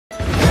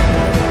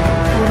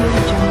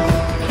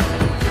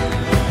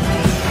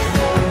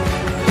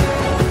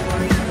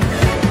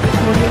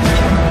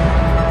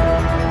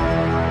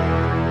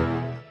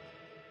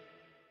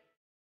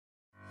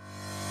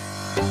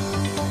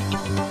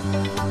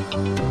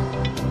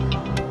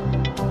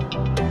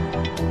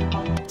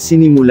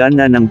Sinimulan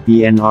na ng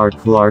PNR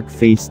Clark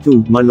Phase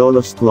 2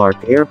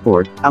 Malolos-CRK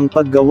Airport, ang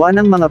paggawa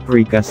ng mga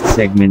precast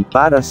segment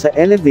para sa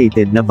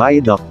elevated na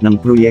viaduct ng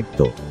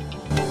proyekto.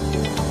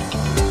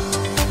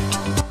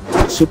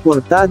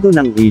 Suportado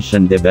ng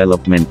Asian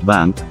Development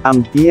Bank,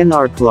 ang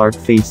PNR Clark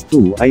Phase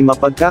 2 ay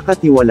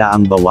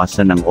mapagkakatiwalaang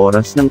bawasan ng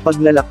oras ng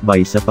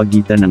paglalakbay sa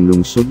pagitan ng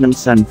lungsod ng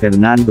San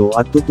Fernando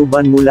at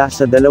Tutuban mula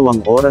sa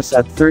 2 oras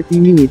at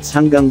 30 minutes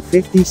hanggang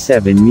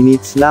 57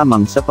 minutes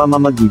lamang sa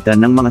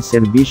pamamagitan ng mga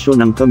serbisyo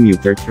ng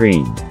commuter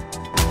train.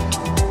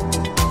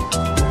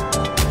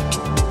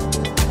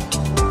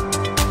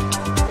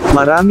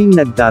 Maraming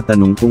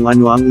nagtatanong kung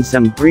ano ang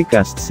isang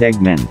precast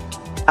segment.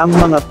 Ang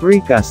mga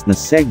precast na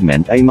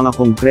segment ay mga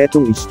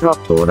konkretong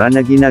istruktura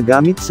na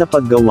ginagamit sa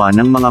paggawa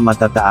ng mga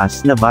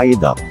matataas na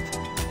viaduct.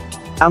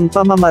 Ang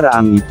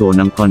pamamaraang ito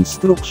ng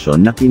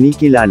construction na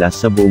kinikilala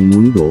sa buong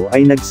mundo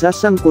ay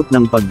nagsasangkot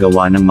ng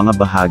paggawa ng mga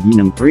bahagi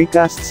ng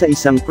precast sa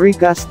isang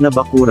precast na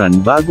bakuran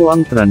bago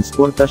ang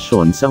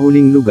transportasyon sa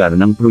huling lugar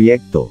ng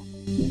proyekto.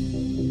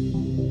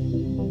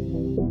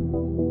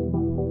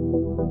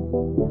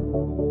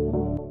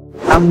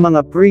 Ang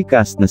mga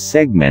precast na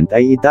segment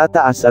ay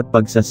itataas at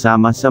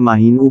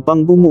pagsasama-samahin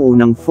upang bumuo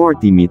ng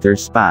 40-meter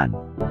span.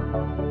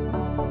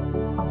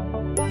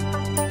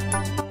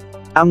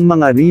 Ang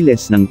mga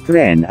riles ng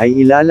tren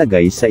ay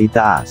ilalagay sa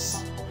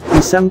itaas.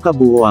 Isang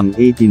kabuoang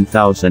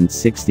 18,064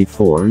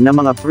 na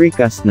mga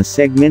precast na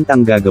segment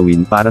ang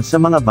gagawin para sa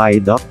mga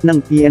viaduct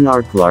ng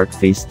PNR Clark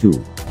Phase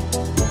 2.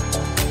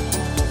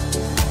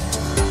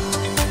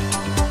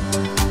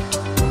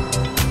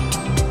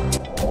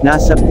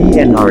 Nasa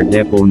PNR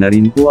Depot na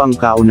rin po ang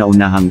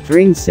kauna-unahang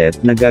trainset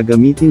na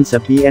gagamitin sa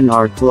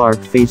PNR Clark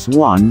Phase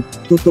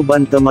 1,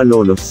 Tutuban to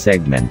Malolos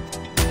Segment.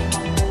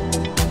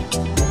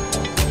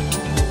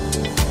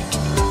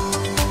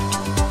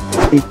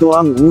 Ito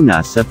ang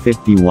una sa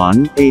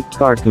 51,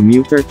 8-car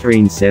commuter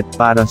trainset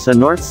para sa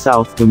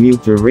North-South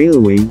Commuter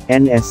Railway,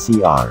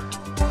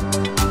 NSCR.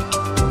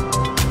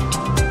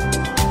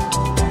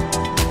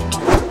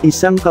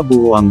 Isang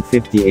kabuoang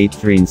 58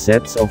 train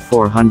sets of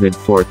 404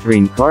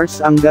 train cars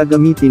ang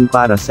gagamitin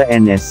para sa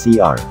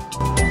NSCR.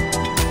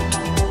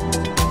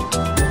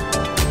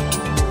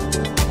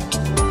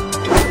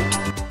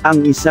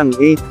 Ang isang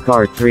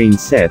 8-car train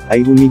set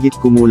ay humigit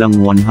kumulang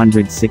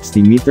 160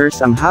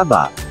 meters ang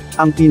haba,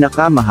 ang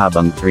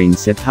pinakamahabang train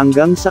set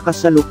hanggang sa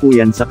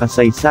kasalukuyan sa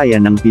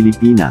kasaysayan ng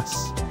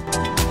Pilipinas.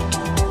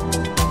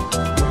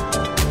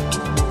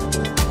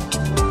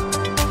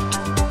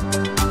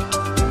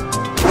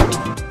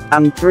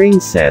 Ang train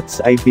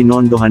sets ay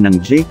pinondohan ng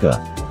JCA,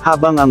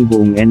 habang ang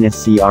buong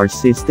NSCR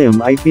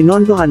system ay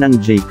pinondohan ng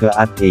JCA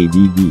at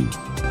ADB.